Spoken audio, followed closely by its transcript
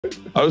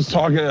I was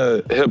talking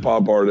to a hip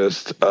hop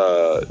artist,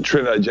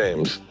 Trinidad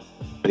James.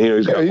 And,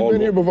 he's got he's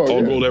been here before.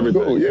 All Gold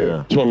Everything. Cool,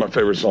 yeah. It's one of my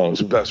favorite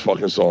songs, best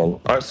fucking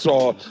song. I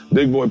saw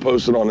Big Boy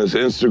posted on his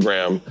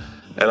Instagram,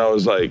 and I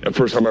was like, the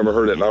first time I ever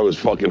heard it, and I was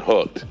fucking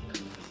hooked.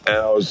 And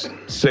I was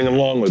singing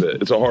along with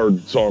it. It's a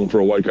hard song for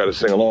a white guy to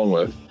sing along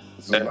with.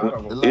 There are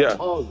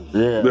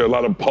a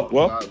lot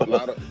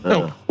of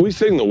no, we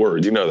sing the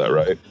word, you know that,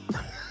 right?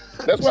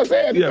 That's what I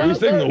said. Yeah, we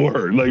sing the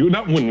word. Like,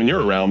 not when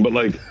you're around, but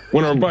like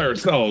when we're by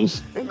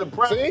ourselves. In the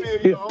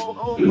private,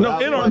 no,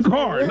 in our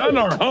car, not in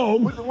our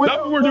home.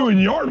 Not when we're doing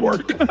yard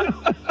work.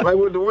 Like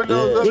with the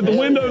windows up. With the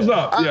windows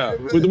up, yeah.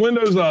 With the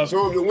windows up.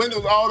 So if the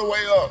windows all the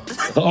way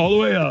up. All the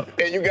way up.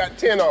 And you got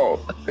 10 on,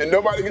 and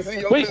nobody can see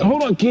your Wait,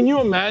 hold on. Can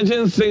you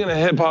imagine singing a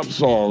hip hop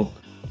song,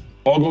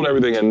 All Gold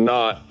Everything, and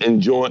not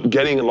enjoying,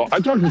 getting along? I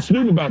talked to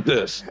Snoop about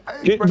this.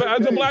 But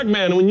as a black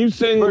man, when you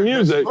sing the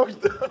music,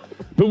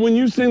 but when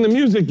you sing the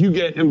music, you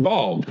get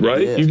involved,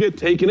 right? Yeah. You get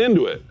taken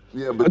into it.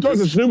 Yeah, but I talked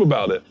to Snoop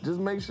about it. Just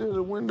make sure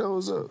the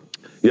window's up.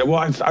 Yeah,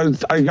 well,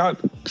 I got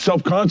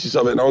self-conscious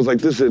of it, and I was like,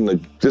 this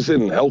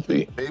isn't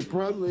healthy. It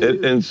probably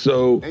is. And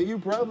so... And you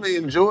probably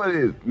enjoyed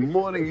it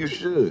more than you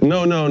should.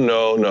 No.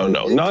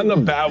 Not in a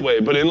bad way,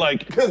 but in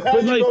like... Because how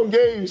you gonna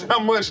gauge how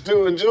much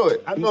to enjoy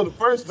it? I know the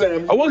first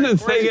time... I wasn't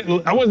saying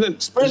it, I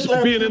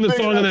wasn't being in the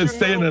song and then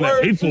saying it in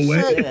a hateful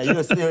way. Yeah, you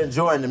were still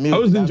enjoying the music. I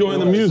was enjoying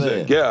the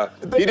music, yeah.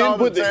 He didn't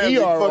put the ER on. He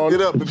fucked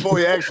it up before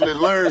he actually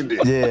learned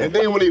it. Yeah. And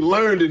then when he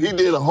learned it, he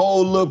did a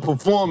whole little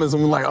performance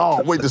and was like,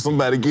 oh, wait till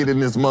somebody get in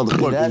this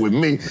motherfucker with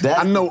me.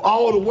 I know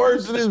all the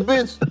words of this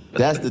bitch.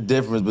 That's the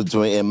difference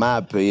between, in my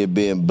opinion,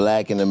 being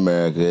black in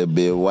America and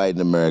being white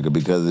in America.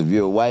 Because if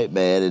you're a white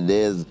man and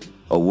there's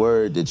a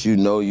word that you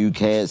know you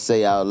can't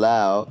say out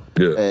loud,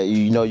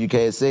 you know you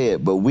can't say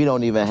it. But we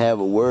don't even have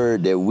a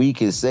word that we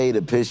can say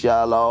to piss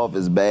y'all off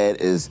as bad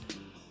as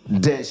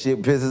that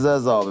shit pisses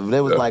us off. If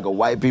there was like a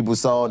white people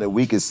song that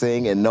we could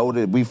sing and know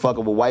that we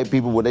fucking with white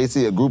people when they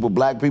see a group of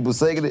black people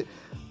singing it,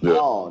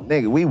 oh,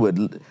 nigga, we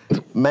would,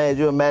 man,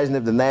 you imagine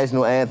if the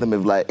national anthem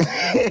is like... The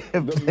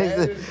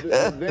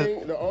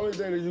only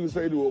thing that you can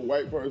say to a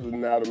white person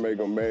now to make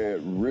them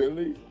mad,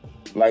 really,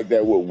 like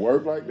that would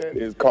work like that,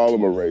 is call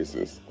them a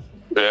racist.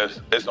 Yes,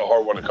 it's a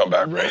hard one to come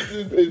back from.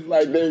 Racist is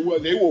like they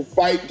will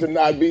fight to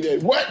not be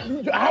that. What?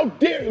 How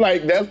dare?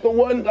 Like that's the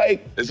one.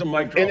 Like it's a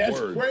mic drop and that's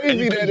word.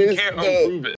 crazy And that you it's can't unprove it.